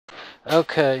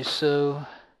Okay, so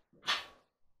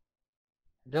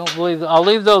don't believe I'll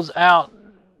leave those out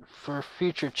for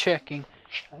future checking.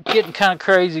 I'm getting kind of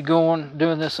crazy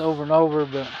doing this over and over,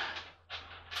 but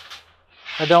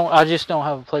I just don't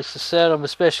have a place to set them,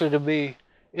 especially to be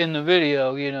in the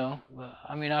video, you know. But,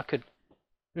 I mean,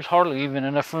 there's hardly even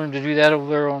enough room to do that over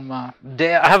there on my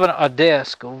desk. I have a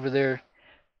desk over there.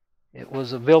 It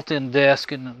was a built-in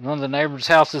desk in one of the neighbors'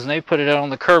 houses, and they put it out on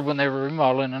the curb when they were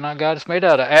remodeling. And I got it's made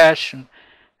out of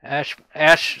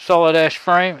solid ash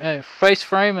frame, face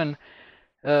frame, and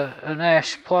an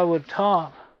ash plywood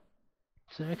top.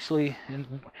 It's actually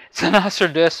it's a nicer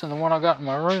desk than the one I got in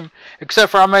my room,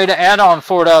 except for I made an add-on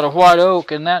for it out of white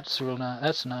oak, and that's real nice.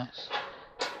 That's nice.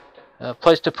 A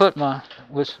place to put my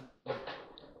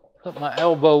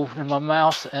elbow in my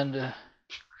mouth and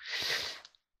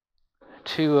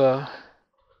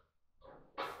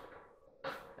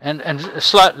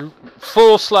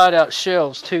full slide out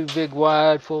shelves, two big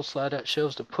wide full slide out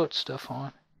shelves to put stuff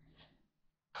on.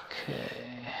 Okay.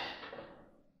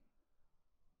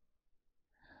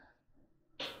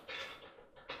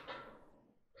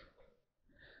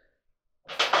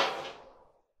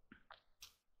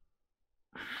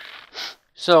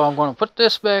 So I'm going to put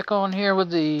this back on here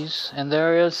with these, and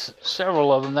there is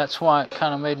several of them. That's why it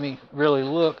kind of made me really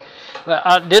look. But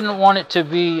I didn't want it to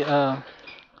be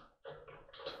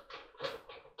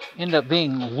end up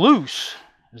being loose.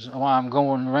 Is why I'm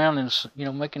going around and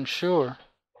making sure.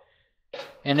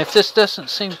 And if this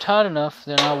doesn't seem tight enough,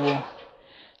 then I will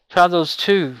try those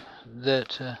two.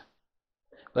 But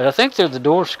I think they're the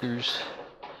door screws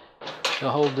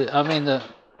to hold the. I mean the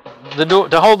door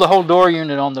to hold the whole door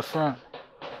unit on the front.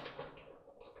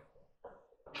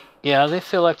 Yeah, they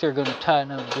feel like they're going to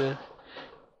tighten up good.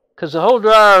 Because the whole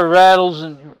dryer rattles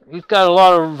and it's got a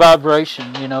lot of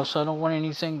vibration, so I don't want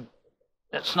anything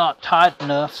that's not tight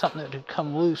enough, something that would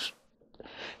come loose.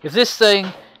 If this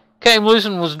thing came loose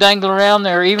and was dangling around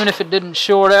there, even if it didn't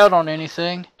short out on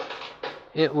anything,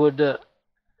 it would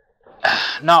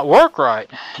not work right.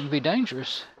 It'd be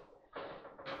dangerous.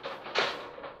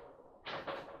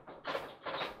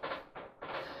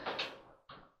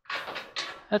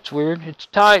 That's weird. It's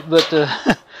tight, but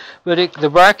the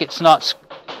bracket's not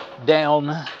down.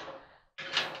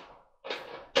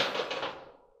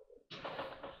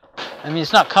 I mean,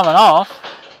 it's not coming off,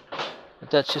 but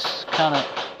that's just kind of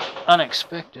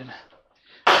unexpected.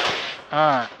 All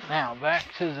right, now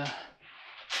back to the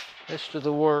rest of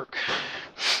the work.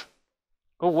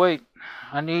 Oh wait,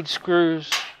 I need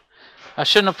screws. I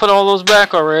shouldn't have put all those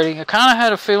back already. I kind of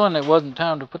had a feeling it wasn't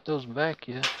time to put those back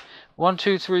yet. 1,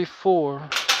 2, 3, 4.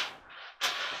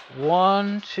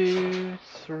 1, 2,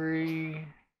 3.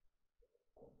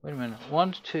 Wait a minute.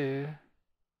 1, 2,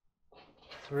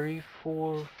 3,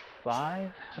 4,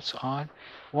 5. That's odd.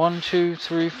 1, 2,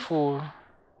 3, 4.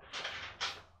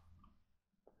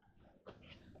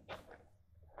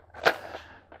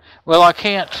 Well, I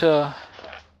can't.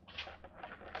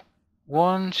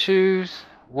 1, 2,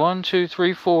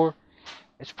 3, 4.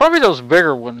 It's probably those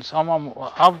bigger ones.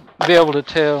 I'll be able to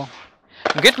tell.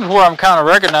 I'm getting to where I'm kind of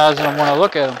recognizing them when I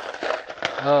look at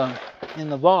them in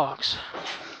the box.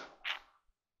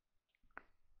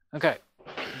 Okay,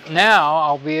 now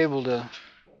I'll be able to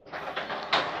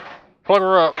plug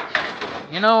her up.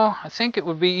 I think it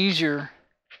would be easier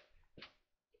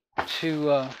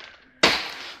to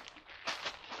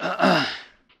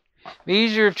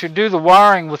do the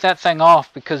wiring with that thing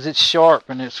off because it's sharp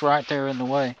and it's right there in the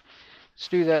way. Let's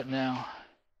do that now.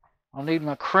 I'll need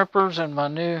my crimpers and my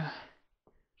new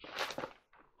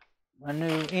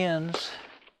ends.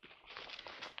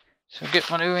 So get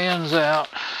my new ends out.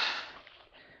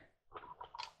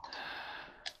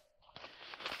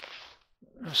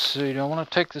 Let's see, do I want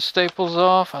to take the staples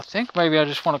off? I think maybe I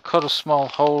just want to cut a small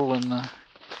hole in the...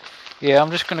 Yeah,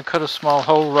 I'm just going to cut a small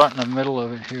hole right in the middle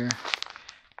of it here.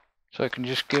 So I can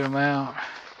just get them out.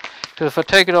 Because if I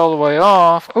take it all the way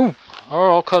off... Or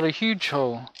I'll cut a huge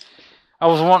hole. I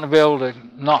was wanting to be able to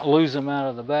not lose them out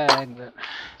of the bag, but...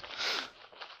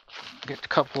 Get the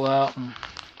couple out and...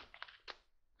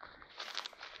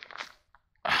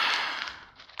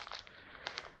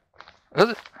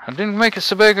 I didn't make it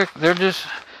so big. They're just...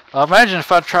 I imagine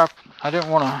if I tried... I didn't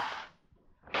want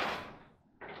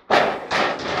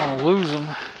to lose them.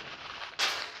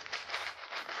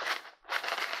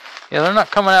 Yeah, they're not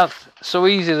coming out so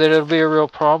easy that it'll be a real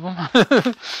problem.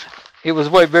 It was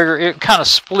way bigger. It kind of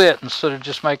split instead of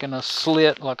just making a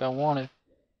slit like I wanted.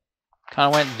 Kind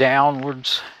of went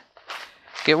downwards.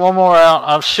 Get one more out.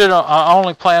 I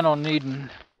only plan on needing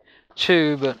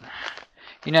 2, but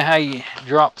you know how you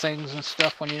drop things and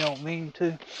stuff when you don't mean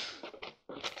to.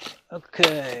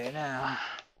 Okay, now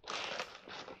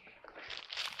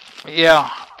Yeah,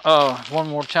 one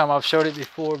more time. I've showed it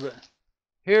before, but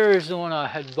here is the one I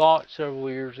had bought several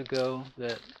years ago.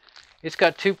 That it's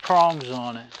got 2 prongs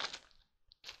on it,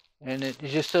 and it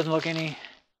just doesn't look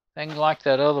anything like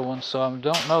that other one. So I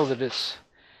don't know that it's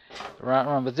the right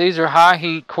one. But these are high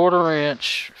heat 1/4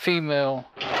 inch female,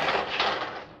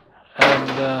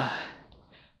 and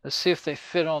let's see if they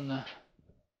fit on the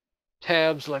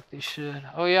tabs like they should.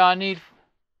 Oh yeah, I may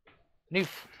need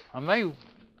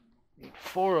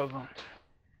 4 of them.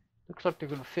 Looks like they're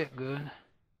gonna fit good.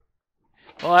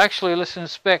 Well, actually, let's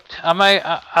inspect.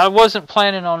 I wasn't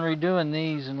planning on redoing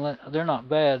these, and they're not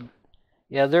bad.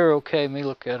 Yeah, they're okay. Let me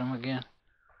look at them again.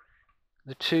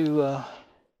 The 2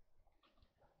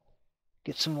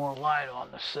 get some more light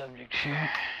on the subject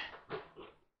here.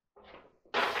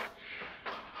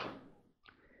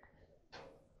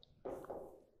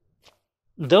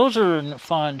 Those are in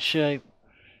fine shape.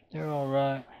 They're all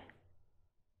right.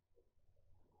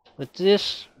 But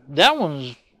that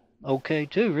one's okay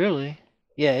too, really.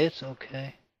 Yeah, it's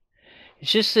okay.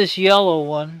 It's just this yellow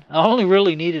one. I only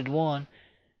really needed one,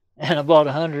 and I bought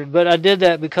 100. But I did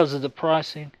that because of the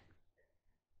pricing.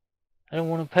 I don't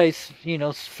want to pay,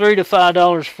 $3 to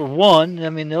 $5 for one. I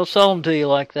mean, they'll sell them to you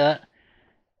like that.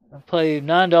 I'll pay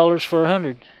 $9 for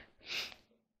 100.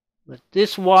 But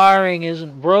this wiring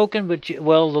isn't broken, but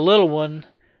well, the little one,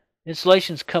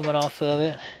 insulation's coming off of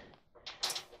it.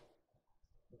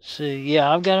 Let's see,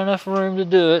 yeah, I've got enough room to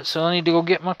do it, so I need to go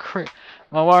get my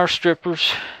wire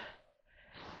strippers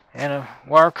and a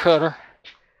wire cutter.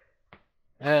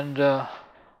 And I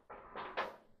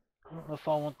don't know if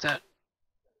I want that.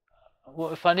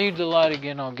 Well, if I need the light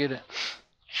again, I'll get it.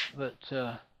 But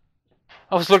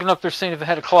I was looking up there seeing if it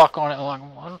had a clock on it. I'm like,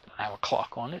 well, I don't have a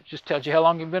clock on it. It just tells you how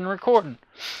long you've been recording.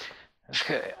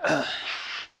 Okay.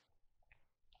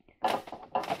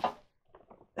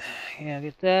 Yeah,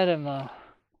 get that and my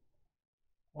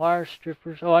wire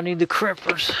strippers. Oh, I need the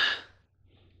crimpers.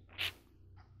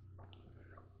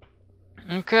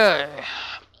 Okay.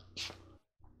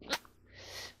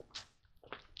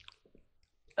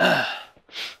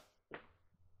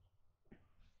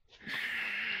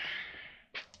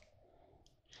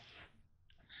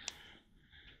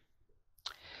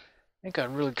 I think I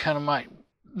really kind of might.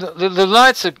 The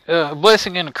light's a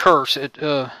blessing and a curse. It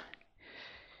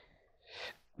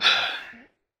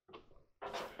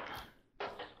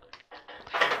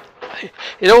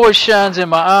always shines in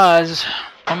my eyes,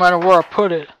 no matter where I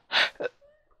put it,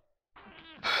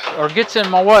 or gets in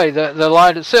my way. The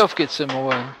light itself gets in my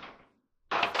way.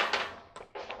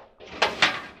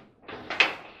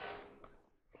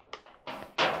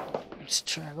 Let's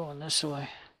try going this way.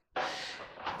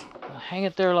 Hang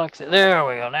it there like that. There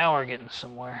we go. Now we're getting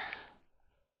somewhere.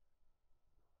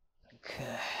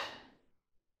 Okay.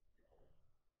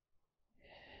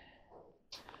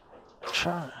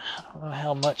 I don't know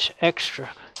how much extra.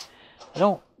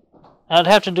 I'd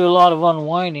have to do a lot of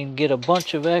unwinding, get a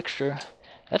bunch of extra.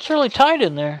 That's really tight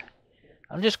in there.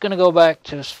 I'm just going to go back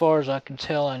to as far as I can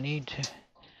tell I need to.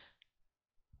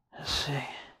 Let's see.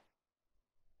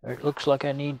 It looks like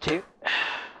I need to.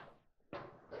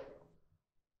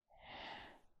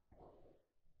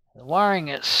 The wiring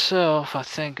itself, I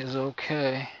think, is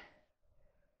okay.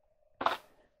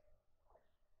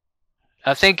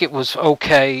 I think it was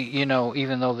okay,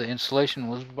 even though the insulation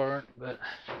was burnt, but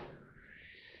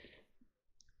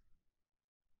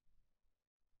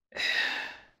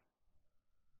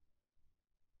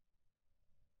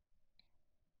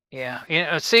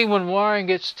yeah, see, when wiring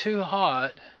gets too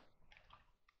hot,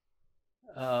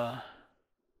 see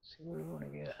what we want to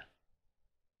get.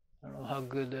 I don't know how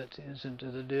good that is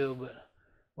into the deal, but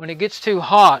when it gets too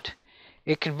hot,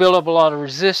 it can build up a lot of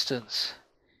resistance,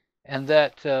 and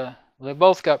that they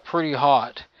both got pretty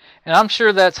hot. And I'm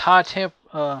sure that's high temp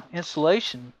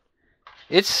insulation.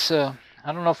 It's I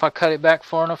don't know if I cut it back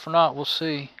far enough or not. We'll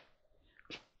see.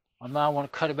 I might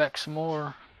want to cut it back some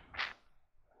more.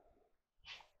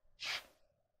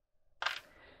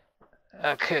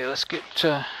 Okay, let's get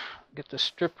the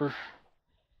stripper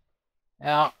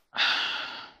out.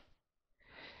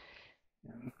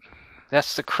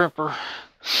 That's the crimper.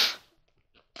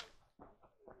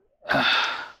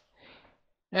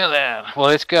 Yeah, that. Well,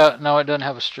 it doesn't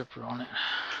have a stripper on it.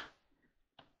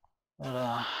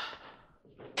 But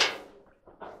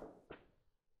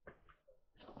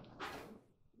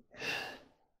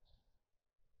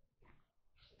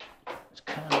it's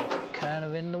kind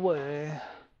of in the way.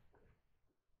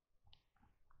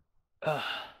 I'm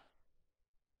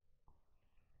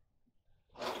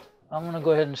gonna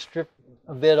go ahead and strip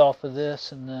a bit off of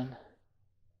this and then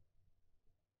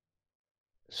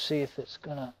see if it's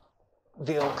gonna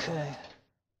be okay.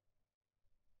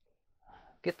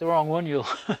 get the wrong one, you'll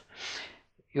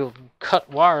you'll cut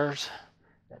wires.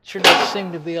 That sure does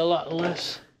seem to be a lot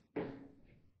less.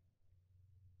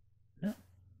 Yeah.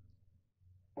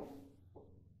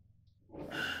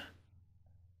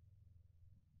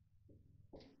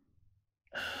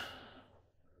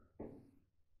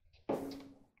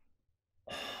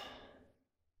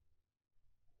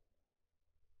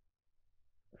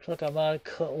 Looks like I might have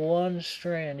cut one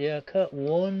strand. Yeah, I cut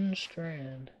one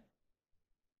strand.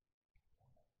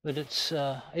 But it's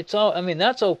all, I mean,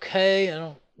 that's okay. I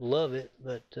don't love it,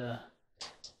 but I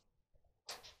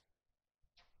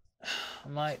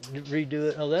might redo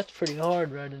it. Oh, that's pretty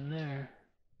hard right in there.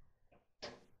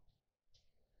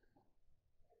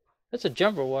 That's a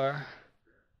jumper wire.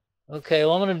 Okay,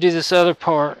 well, I'm going to do this other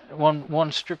part,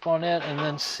 one strip on that, and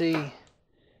then see.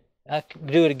 I can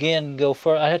do it again and go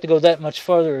further. I have to go that much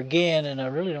further again, and I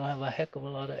really don't have a heck of a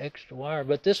lot of extra wire.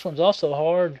 But this one's also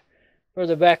hard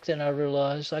further back than I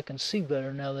realized. I can see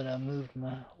better now that I moved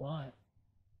my light.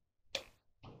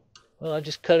 Well, I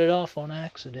just cut it off on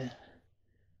accident.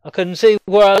 I couldn't see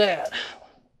where I was at.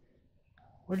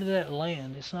 Where did that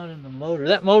land? It's not in the motor.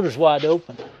 That motor's wide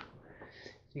open.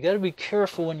 You got to be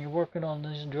careful when you're working on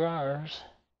these dryers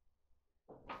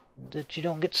that you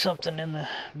don't get something in the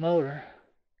motor.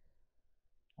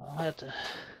 I'll have to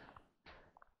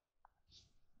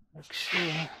make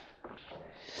sure.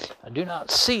 I do not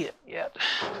see it yet.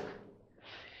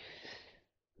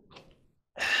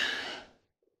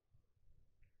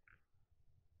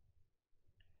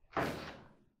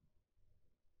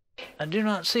 I do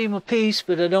not see my piece,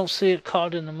 but I don't see it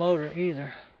caught in the motor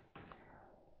either.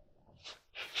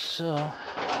 So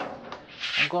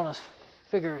I'm gonna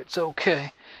figure it's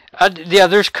okay. Yeah,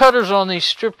 there's cutters on these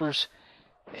strippers,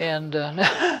 and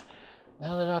now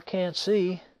that I can't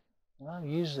see, I'll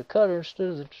use the cutter instead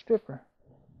of the stripper.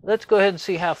 Let's go ahead and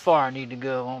see how far I need to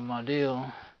go on my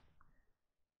deal.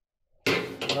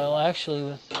 Well, actually,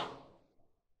 with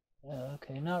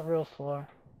okay, not real far.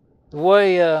 The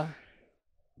way,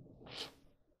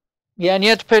 yeah, and you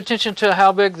have to pay attention to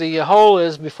how big the hole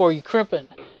is before you crimp it.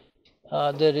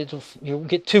 That you'll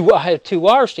get two. I have two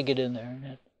wires to get in there. And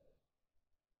let's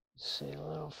see, a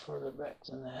little further back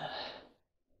than that.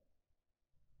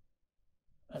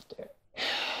 Right there.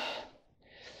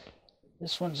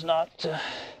 This one's not.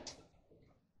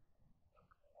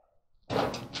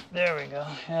 There we go.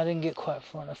 I didn't get quite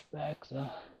far enough back though.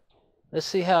 Let's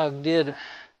see how I did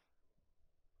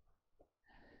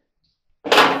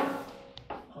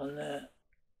on that.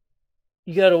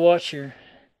 You got to watch your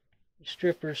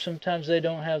strippers. Sometimes they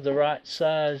don't have the right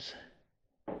size.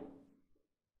 Oh,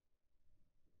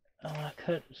 I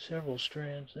cut several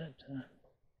strands that time.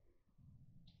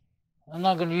 I'm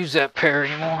not going to use that pair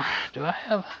anymore. Do I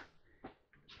have?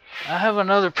 I have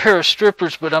another pair of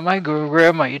strippers, but I might go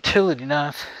grab my utility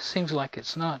knife. Seems like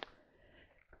it's not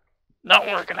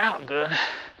working out good.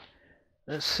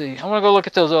 Let's see. I'm going to go look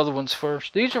at those other ones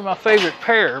first. These are my favorite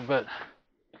pair, but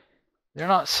they're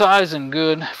not sizing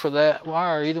good for that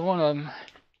wire, either one of them.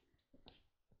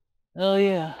 Oh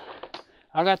yeah,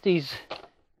 I got these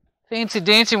fancy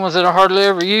dancy ones that I hardly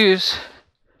ever use.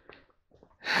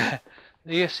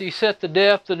 You set the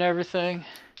depth and everything.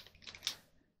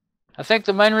 I think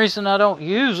the main reason I don't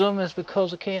use them is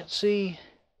because I can't see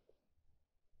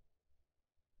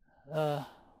where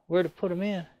to put them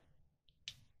in.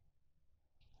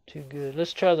 Too good.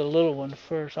 Let's try the little one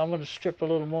first. I'm going to strip a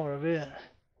little more of it.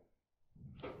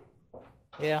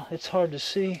 Yeah, it's hard to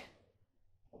see.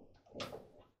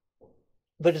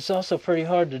 But it's also pretty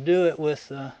hard to do it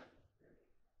with, well,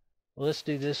 let's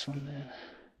do this one then.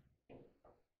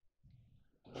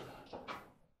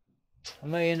 I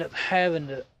may end up having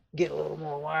to get a little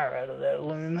more wire out of that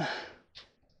loom.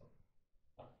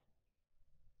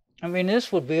 I mean,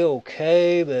 this would be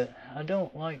okay, but I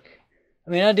don't like, I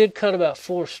mean, I did cut about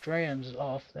 4 strands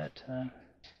off that time.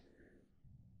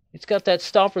 It's got that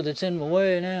stopper that's in my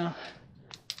way now.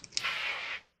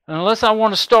 Unless I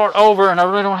want to start over and I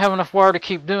really don't have enough wire to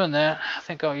keep doing that, I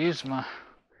think I'll use I'll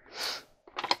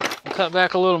cut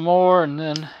back a little more, and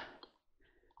then,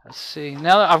 let's see.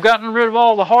 Now that I've gotten rid of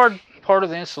all the hard part of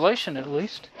the installation, at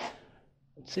least,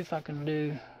 let's see if I can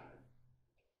do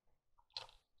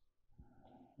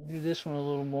this one a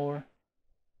little more.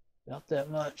 About that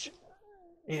much.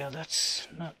 Yeah, that's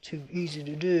not too easy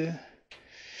to do.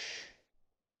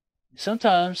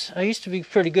 Sometimes, I used to be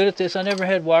pretty good at this. I never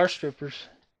had wire strippers.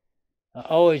 I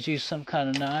always use some kind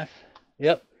of knife.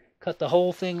 Yep, cut the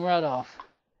whole thing right off.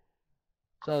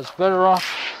 So it's better off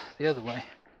the other way.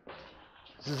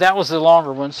 That was the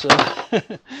longer one, so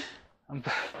I'm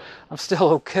still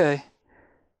okay.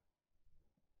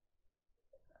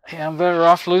 Yeah, I'm better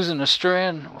off losing a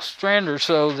strand or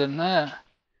so than that.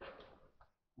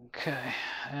 Okay.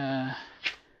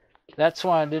 That's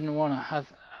why I didn't want to.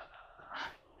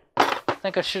 I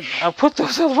think I should. I put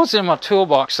those other ones in my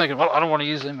toolbox thinking, well, I don't want to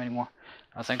use them anymore.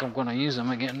 I think I'm going to use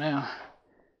them again now.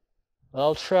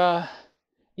 I'll try.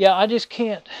 Yeah, I just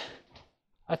can't.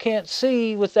 I can't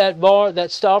see with that bar,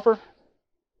 that stopper.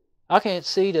 I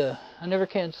never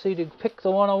can see to pick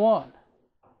the one I want.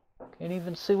 Can't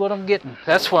even see what I'm getting.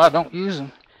 That's why I don't use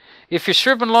them. If you're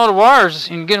stripping a lot of wires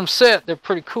and get them set, they're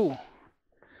pretty cool.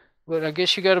 But I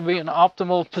guess you got to be in an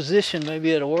optimal position,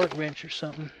 maybe at a workbench or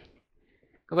something.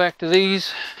 Go back to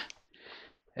these,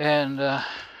 and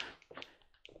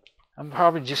I'm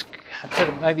probably just,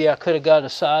 maybe I could have got a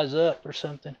size up or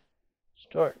something.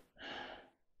 Start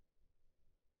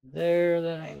there,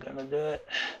 that ain't gonna do it.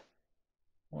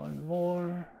 One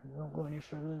more, don't go any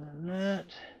further than that.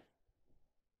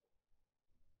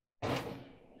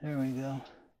 There we go.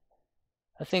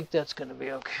 I think that's gonna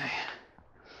be okay.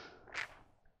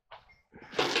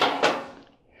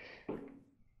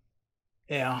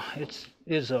 Yeah,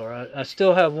 it's all right. I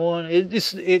still have one. It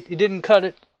didn't cut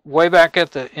it way back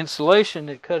at the installation.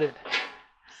 It cut it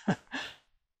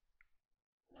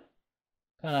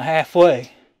kind of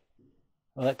halfway.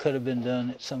 Well, that could have been done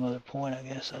at some other point, I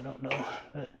guess. I don't know.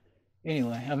 But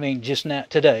anyway, I mean, just not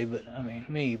today, but I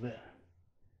mean, but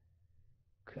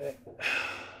okay.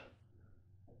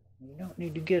 You don't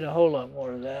need to get a whole lot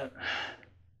more of that.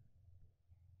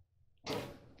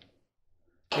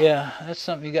 Yeah, that's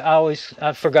something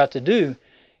I forgot to do.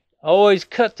 Always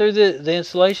cut through the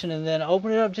insulation and then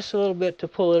open it up just a little bit to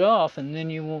pull it off, and then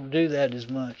you won't do that as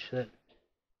much. That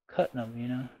cutting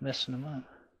them, messing them up.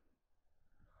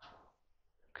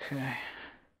 Okay.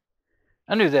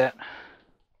 I knew that.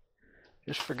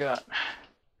 Just forgot.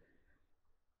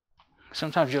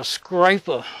 Sometimes you'll scrape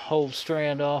a whole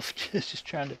strand off just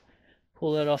trying to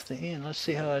pull that off the end. Let's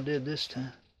see how I did this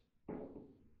time.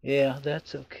 Yeah,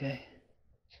 that's okay.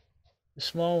 The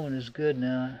small one is good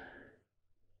now.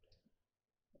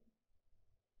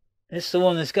 It's the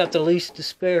one that's got the least to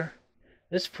spare.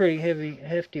 It's pretty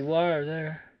hefty wire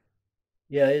there.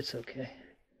 Yeah, it's okay.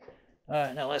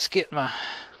 Alright, now let's get one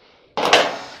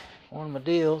of my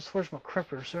deals. Where's my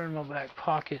crimpers? They're in my back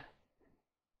pocket.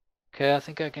 Okay, I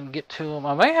think I can get to them.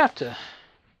 I may have to.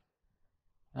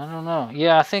 I don't know.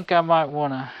 Yeah, I think I might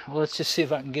want to. Well, let's just see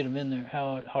if I can get them in there.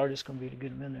 How hard it's going to be to get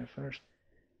them in there first.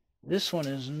 This one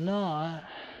is not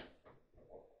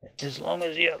as long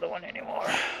as the other one anymore.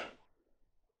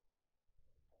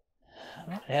 I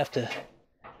might have to.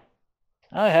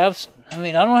 I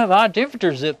don't have high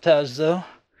temperature zip ties though.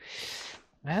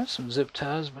 I have some zip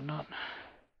ties, but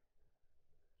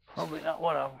probably not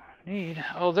what I need.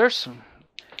 Oh, there's some.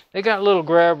 They got little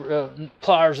grab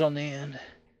pliers on the end.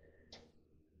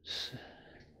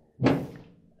 I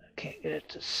can't get it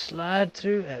to slide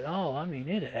through at all. I mean,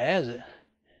 it has it.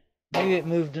 Maybe it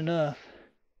moved enough.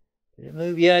 Did it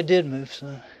move? Yeah, it did move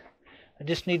some. I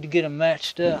just need to get them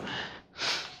matched up.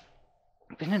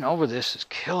 Bending over this is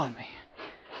killing me.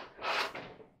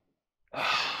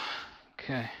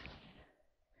 Okay.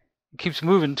 It keeps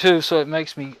moving too, so it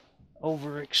makes me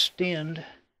overextend.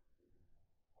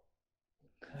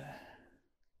 Okay.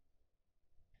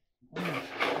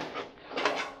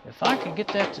 If I can get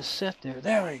that to set there,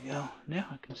 there we go. Now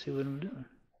I can see what I'm doing.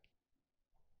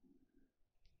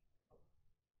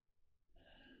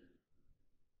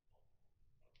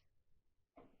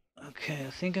 Okay, I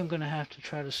think I'm going to have to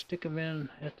try to stick them in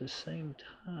at the same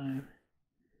time.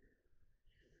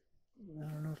 I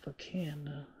don't know if I can,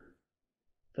 though.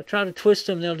 If I try to twist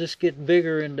them, they'll just get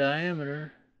bigger in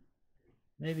diameter.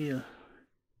 Maybe I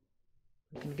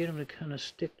can get them to kind of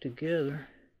stick together.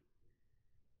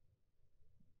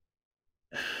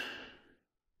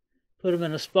 Put them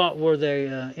in a spot where they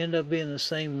end up being the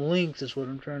same length is what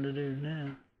I'm trying to do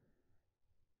now.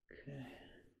 Okay.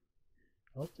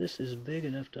 I hope this is big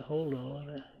enough to hold all of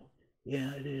it.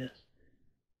 Yeah, it is.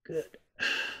 Good.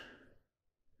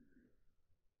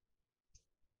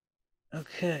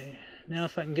 Okay, now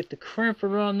if I can get the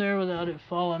crimper on there without it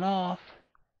falling off,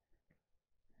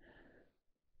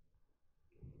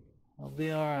 I'll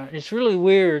be alright. It's really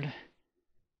weird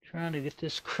trying to get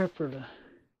this crimper to...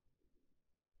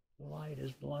 The light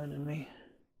is blinding me.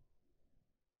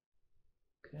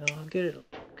 Okay, I'll get it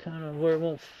kind of where it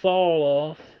won't fall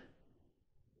off.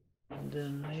 And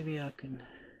then maybe I can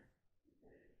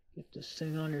get this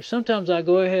thing on here. Sometimes I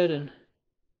go ahead and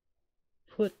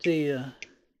put the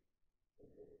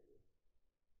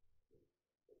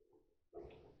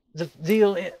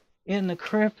deal in the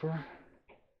crimper.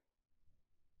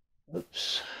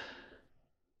 Oops.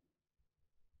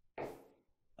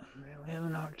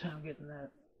 hard time getting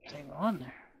that thing on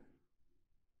there.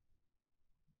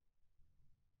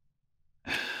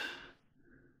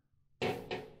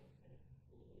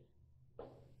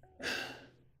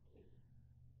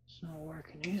 It's not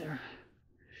working either.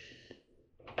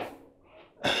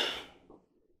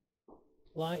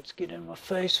 Lights get in my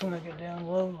face when I get down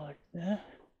low like that.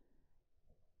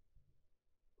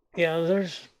 Yeah,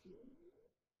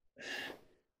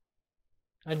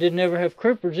 I did never have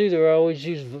crimpers either. I always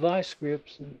use vice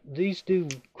grips, and these do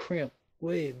crimp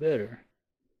way better.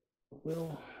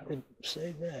 We'll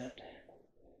say that.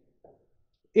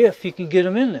 If you can get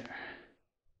them in there.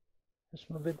 That's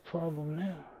my big problem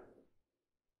now.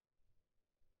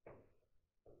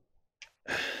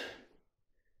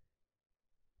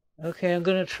 Okay, I'm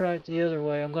going to try it the other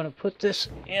way. I'm going to put this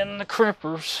in the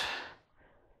crimpers.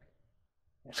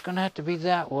 It's going to have to be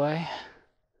that way.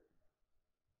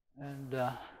 And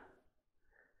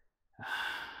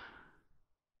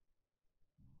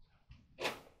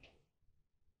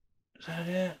is that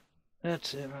it?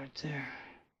 That's it right there.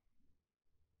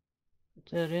 Put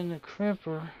that in the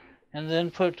crimper and then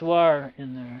put the wire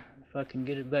in there if I can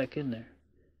get it back in there.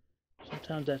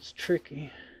 Sometimes that's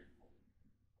tricky.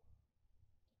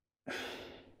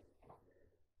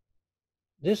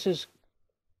 This is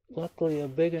luckily a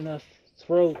big enough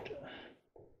throat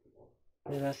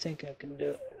that I think I can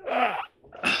do it.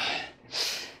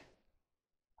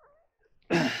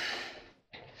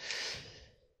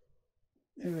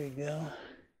 There we go.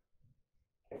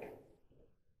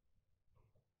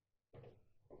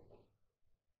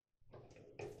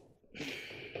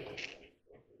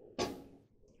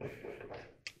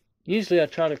 Usually I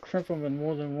try to crimp them in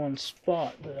more than one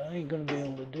spot, but I ain't going to be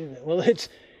able to do that. Well, it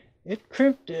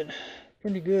crimped it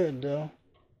pretty good, though.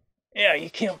 Yeah,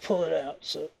 you can't pull it out,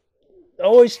 so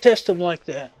always test them like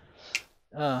that.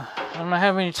 I don't know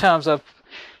how many times I've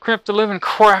crimped the living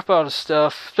crap out of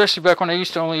stuff, especially back when I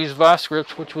used to only use vice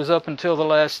grips, which was up until the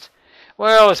last,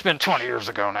 well, it's been 20 years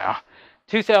ago now.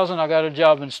 2000, I got a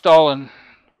job installing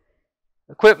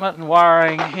equipment and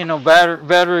wiring, you know,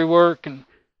 battery work, and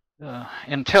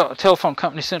in telephone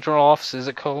company central offices.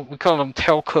 We call them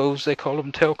telcos. They call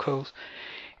them telcos.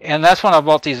 And that's when I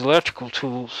bought these electrical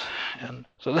tools. And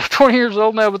so they're 20 years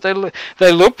old now, but they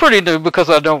look pretty new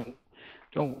because I don't.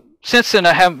 Since then,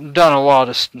 I haven't done a lot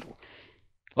of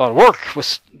work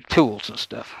with tools and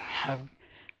stuff.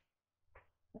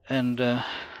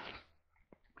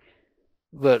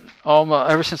 But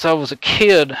ever since I was a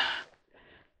kid,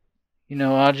 you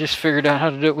know, I just figured out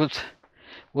how to do it with.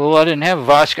 Well, I didn't have a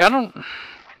vice grip. I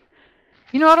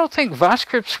don't think vice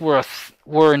grips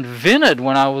were invented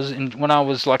when I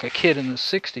was like a kid in the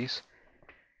 60s.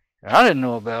 I didn't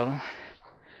know about them.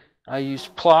 I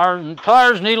used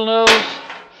pliers, needle nose.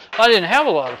 I didn't have a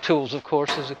lot of tools, of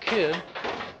course, as a kid.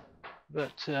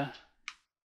 But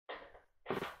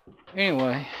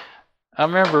anyway, I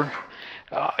remember.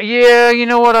 Yeah, you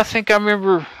know what? I think I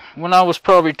remember when I was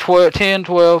probably 10,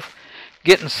 12.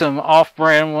 Getting some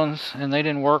off-brand ones, and they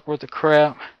didn't work worth the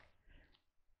crap.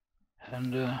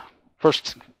 And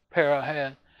first pair I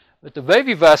had. But the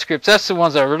baby vice grips, that's the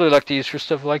ones I really like to use for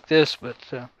stuff like this, but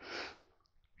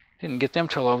didn't get them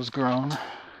till I was grown.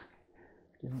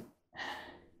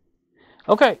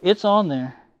 Okay, it's on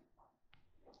there.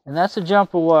 And that's a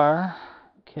jumper wire.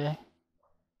 Okay.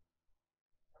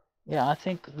 Yeah, I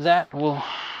think that will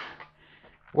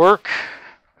work.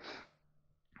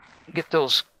 Get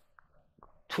those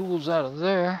tools out of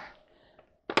there.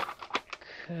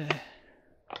 Okay.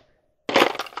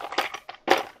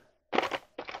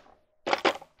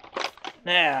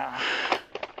 Now,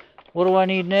 what do I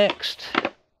need next?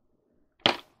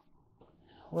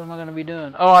 What am I going to be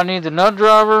doing? Oh, I need the nut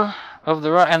driver of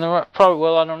the right and the right. Probably.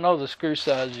 Well, I don't know the screw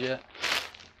size yet.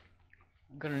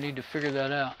 I'm going to need to figure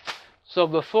that out. So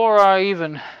before I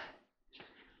even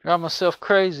drive myself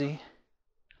crazy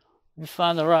and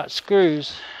find the right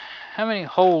screws. How many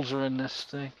holes are in this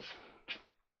thing?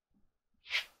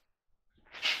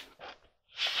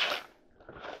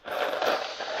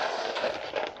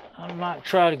 I might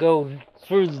try to go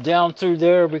down through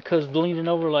there because bleeding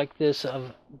over like this,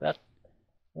 I've about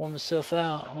worn myself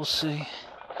out. We'll see.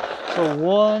 So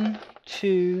 1,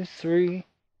 2, 3.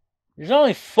 There's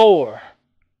only 4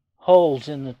 holes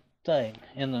in the thing,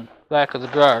 in the back of the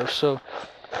dryer. So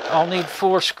I'll need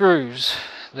 4 screws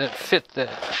that fit that.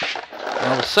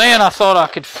 I was saying I thought I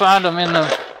could find them in the